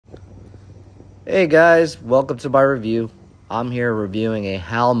Hey guys, welcome to my review. I'm here reviewing a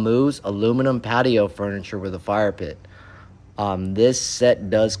Halmuz aluminum patio furniture with a fire pit. This set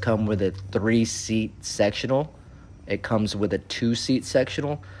does come with a 3-seat sectional. It comes with a 2-seat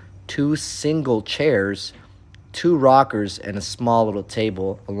sectional, 2 single chairs, 2 rockers, and a small little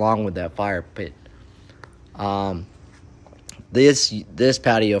table along with that fire pit. This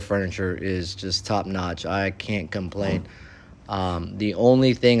patio furniture is just top notch. I can't complain. The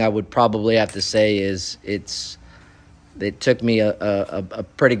only thing I would probably have to say is it took me a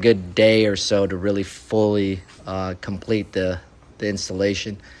pretty good day or so to really fully complete the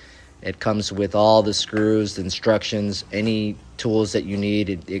installation. It comes with all the screws, the instructions, any tools that you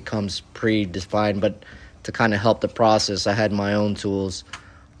need. It comes pre-defined, but to kind of help the process, I had my own tools.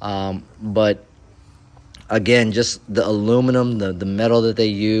 But again, just the aluminum, the metal that they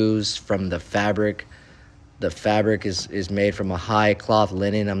use from the fabric. The fabric is made from a high cloth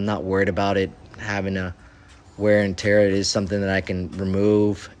linen. I'm not worried about it having a wear and tear. It is something that I can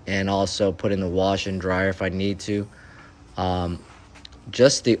remove and also put in the wash and dryer if I need to.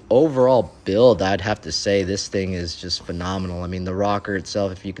 Just the overall build, I'd have to say this thing is just phenomenal. I mean, the rocker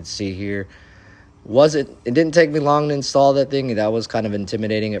itself, if you can see here, it didn't take me long to install that thing. That was kind of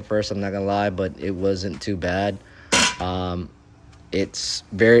intimidating at first, I'm not gonna lie, but it wasn't too bad. It's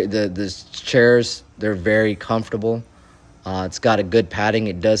the chairs, they're very comfortable. It's got a good padding.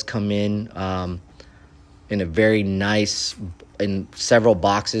 It does come in a very nice, in several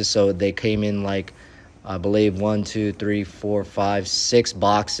boxes. So they came in like, I believe 1, 2, 3, 4, 5, 6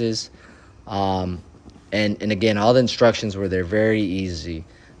 boxes. And again, all the instructions were there, very easy.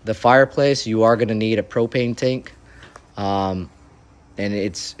 The fireplace, you are gonna need a propane tank. And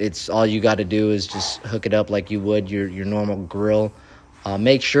it's all you got to do is just hook it up like you would your normal grill.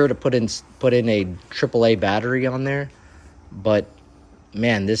 Make sure to put in a AAA battery on there. But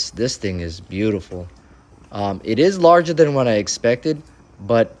man, this thing is beautiful. It is larger than what I expected,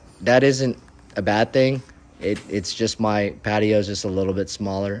 but that isn't a bad thing. It's just my patio is just a little bit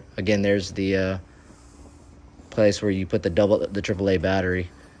smaller. Again, there's the place where you put the AAA battery.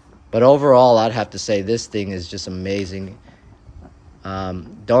 But overall, I'd have to say this thing is just amazing.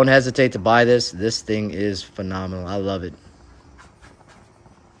 Don't hesitate to buy this. This thing is phenomenal. I love it.